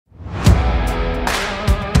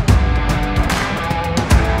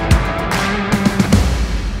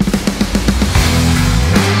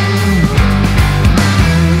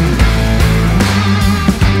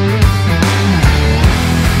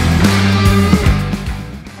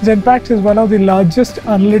Genpact is one of the largest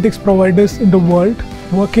analytics providers in the world,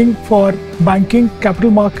 working for banking, capital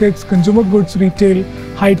markets, consumer goods, retail,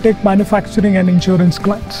 high-tech manufacturing and insurance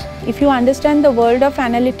clients. If you understand the world of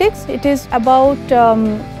analytics, it is about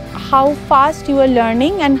how fast you are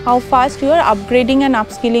learning and how fast you are upgrading and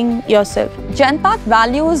upskilling yourself. Genpact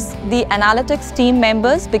values the analytics team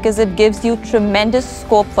members because it gives you tremendous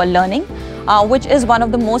scope for learning, which is one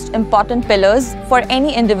of the most important pillars for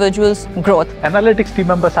any individual's growth. Analytics team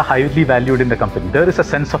members are highly valued in the company. There is a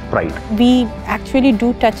sense of pride. We actually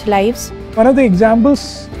do touch lives. One of the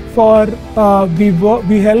examples for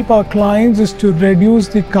we help our clients is to reduce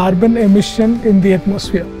the carbon emission in the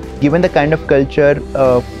atmosphere. Given the kind of culture,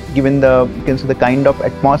 given the kind of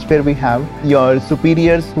atmosphere we have, your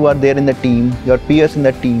superiors who are there in the team, your peers in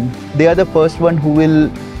the team, they are the first one who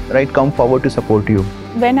will come forward to support you.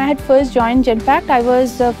 When I had first joined Genpact, I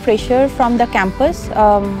was a fresher from the campus,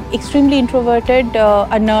 extremely introverted,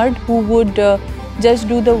 a nerd who would just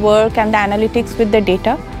do the work and the analytics with the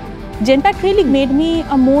data. Genpact really made me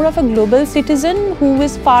more of a global citizen who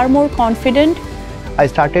is far more confident. I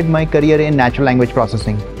started my career in natural language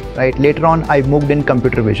processing. Later on, I moved in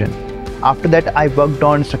computer vision. After that, I worked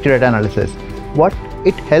on structured data analysis. What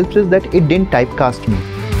it helps is that it didn't typecast me.